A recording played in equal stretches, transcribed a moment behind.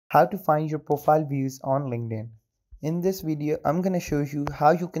How to find your profile views on LinkedIn. In this video, I'm going to show you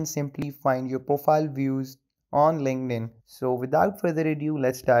how you can simply find your profile views on LinkedIn. So without further ado,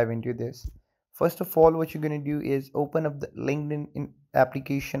 let's dive into this. First of all, what you're going to do is open up the LinkedIn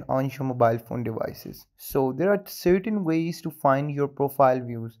application on your mobile phone devices. So there are certain ways to find your profile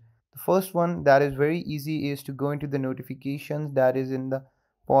views. The first one that is very easy is to go into the notifications that is in the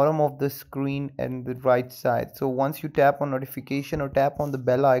bottom of the screen and the right side. So once you tap on notification or tap on the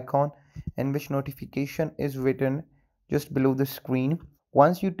bell icon in which notification is written just below the screen,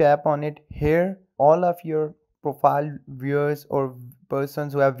 once you tap on it, here all of your profile viewers or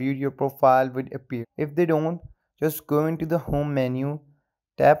persons who have viewed your profile would appear. If they don't, just go into the home menu,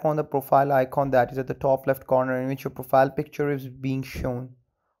 tap on the profile icon that is at the top left corner in which your profile picture is being shown.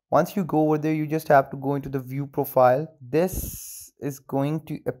 Once you go over there, you just have to go into the view profile. This is going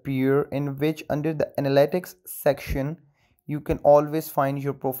to appear in which under the analytics section you can always find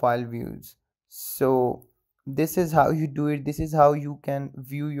your profile views. So this is how you do it. This is how you can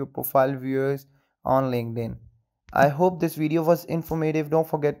view your profile viewers on LinkedIn. I hope this video was informative. Don't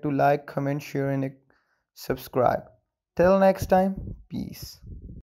forget to like, comment, share and subscribe. Till next time, peace.